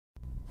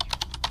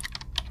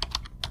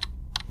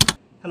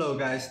Hello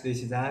guys,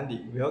 this is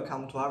Andy.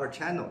 Welcome to our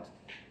channel.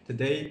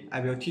 Today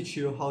I will teach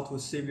you how to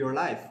save your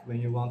life when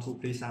you want to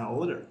place an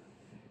order.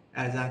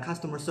 As a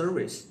customer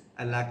service,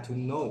 I'd like to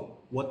know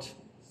what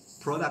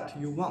product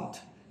you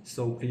want.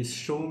 So please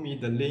show me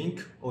the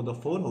link or the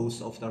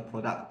photos of the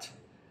product.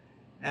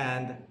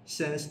 And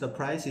since the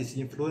price is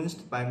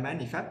influenced by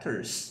many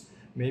factors,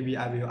 maybe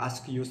I will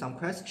ask you some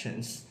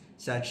questions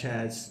such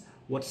as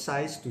what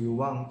size do you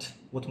want?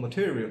 What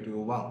material do you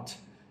want?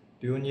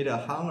 Do you need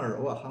a hanger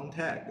or a hang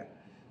tag?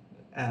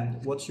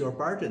 And what's your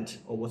budget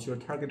or what's your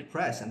target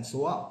price and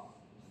so on.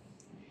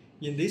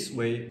 In this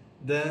way,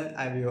 then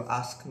I will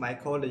ask my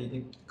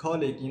colleague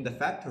in the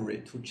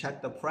factory to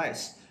check the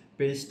price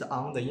based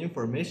on the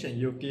information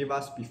you gave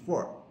us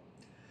before.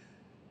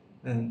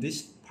 And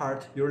this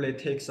part usually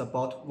takes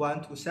about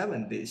 1 to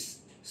 7 days.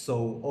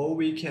 So all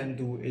we can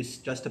do is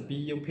just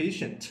be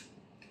impatient.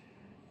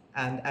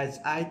 And as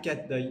I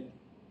get the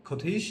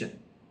quotation,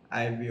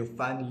 I will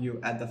find you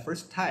at the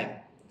first time.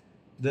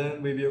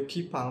 Then we will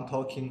keep on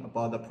talking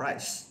about the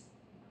price.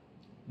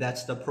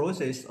 That's the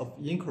process of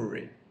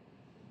inquiry.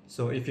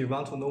 So if you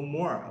want to know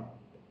more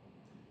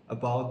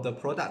about the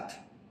product,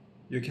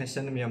 you can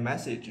send me a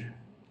message.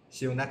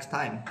 See you next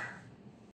time.